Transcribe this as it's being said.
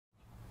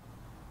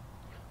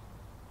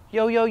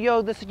Yo, yo,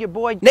 yo, this is your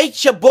boy,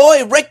 Nature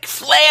Boy Ric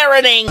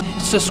Flairening.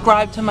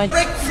 Subscribe to my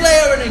Ric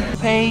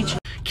Flairening page.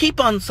 Keep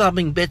on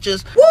subbing,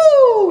 bitches.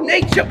 Woo!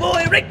 Nature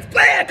Boy Ric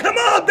Flair, come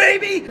on,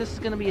 baby! This is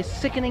gonna be a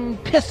sickening,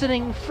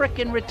 pissening,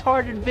 frickin'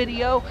 retarded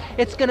video.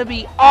 It's gonna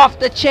be off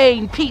the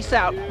chain. Peace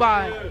out.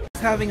 Bye.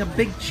 Having a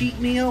big cheat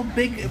meal,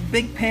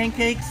 big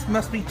pancakes.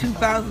 Must be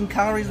 2,000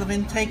 calories of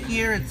intake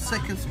here. It's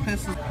sick as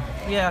piss.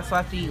 Yeah, so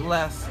I have to eat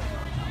less.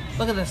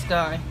 Look at this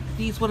guy.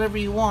 He eats whatever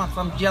he wants.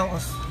 I'm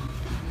jealous.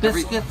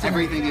 Biscuits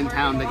everything in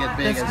town to get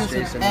big, as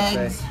Jason and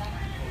would eggs. say.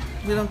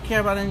 We don't care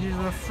about injuries.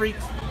 We're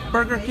freaks.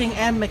 Burger King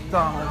and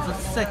McDonald's.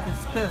 It's sick.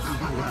 It's piss.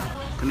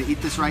 Gonna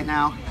eat this right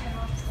now.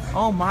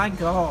 Oh my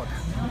god.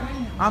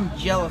 I'm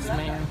jealous,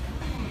 man.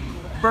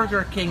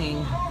 Burger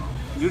Kinging.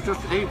 You just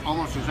ate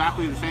almost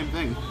exactly the same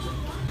thing.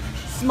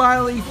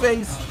 Smiley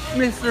face,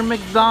 Mr.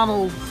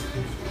 McDonald's.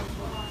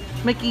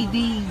 Mickey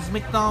D's,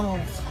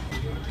 McDonald's.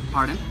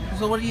 Pardon?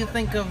 So what do you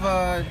think of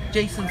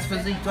Jason's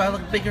physique? Do I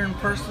look bigger in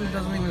person? He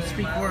doesn't even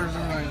speak words.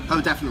 Oh,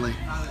 definitely.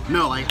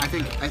 No, I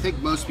think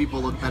most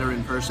people look better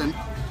in person.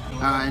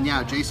 And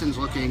yeah, Jason's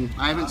looking.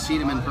 I haven't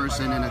seen him in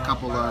person in a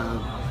couple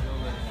of.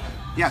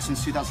 Yeah,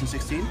 since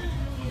 2016.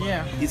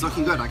 Yeah. He's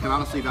looking good. I can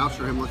honestly vouch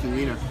for him looking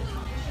leaner.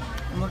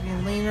 I'm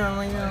looking leaner and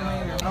leaner and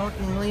leaner. I'm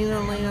looking leaner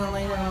and leaner and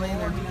leaner and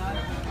leaner.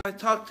 I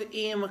talked to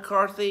Ian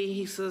McCarthy.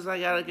 He says I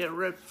gotta get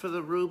ripped for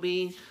the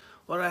Ruby.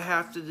 What I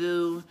have to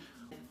do.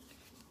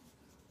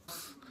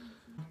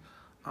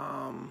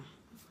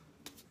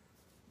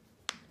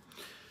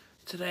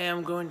 Today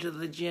I'm going to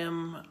the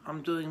gym.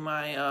 I'm doing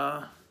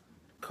my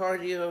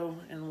cardio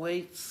and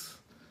weights.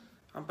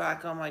 I'm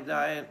back on my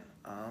diet.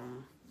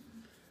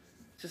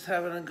 Just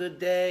having a good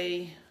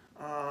day.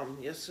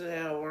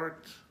 Yesterday I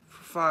worked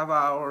for 5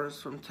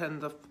 hours from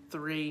 10 to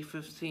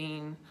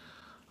 3:15.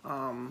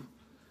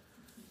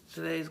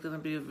 Today's gonna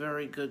be a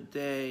very good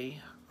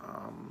day.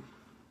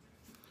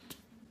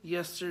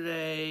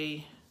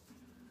 Yesterday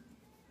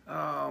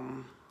I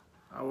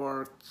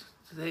worked.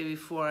 The day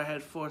before I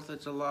had 4th of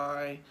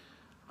July.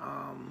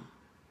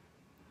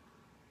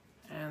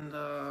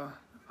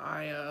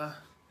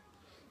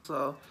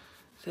 So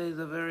today's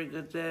a very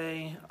good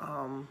day.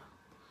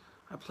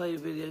 I played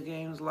video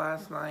games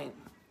last night.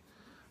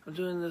 I'm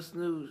doing this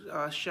new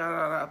shout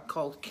out app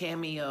called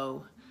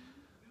Cameo.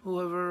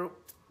 Whoever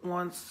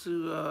wants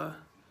to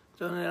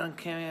donate on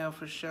Cameo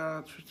for shout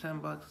outs for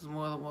 $10 is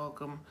more than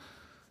welcome.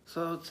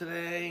 So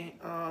today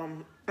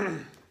I'm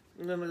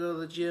gonna go to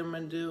the gym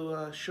and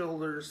do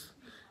shoulders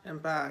and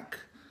back.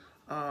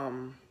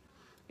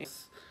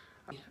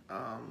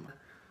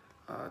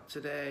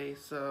 Today,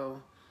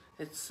 so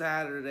it's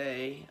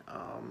Saturday.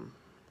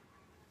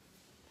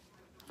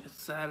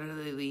 It's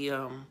Saturday the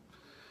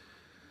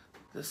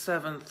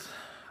 7th.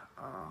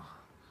 I'm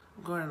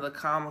going to the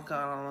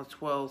Comic-Con on the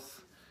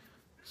 12th.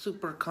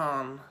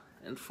 SuperCon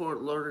in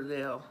Fort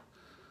Lauderdale.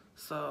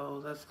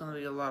 So that's gonna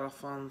be a lot of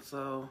fun.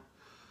 So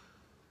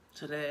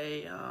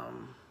today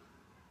I'm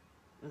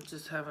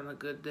just having a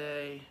good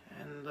day,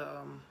 and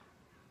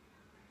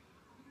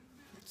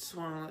just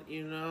want to let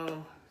you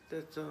know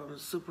that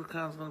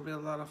SuperCon is going to be a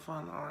lot of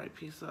fun. Alright,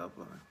 peace out,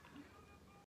 bye.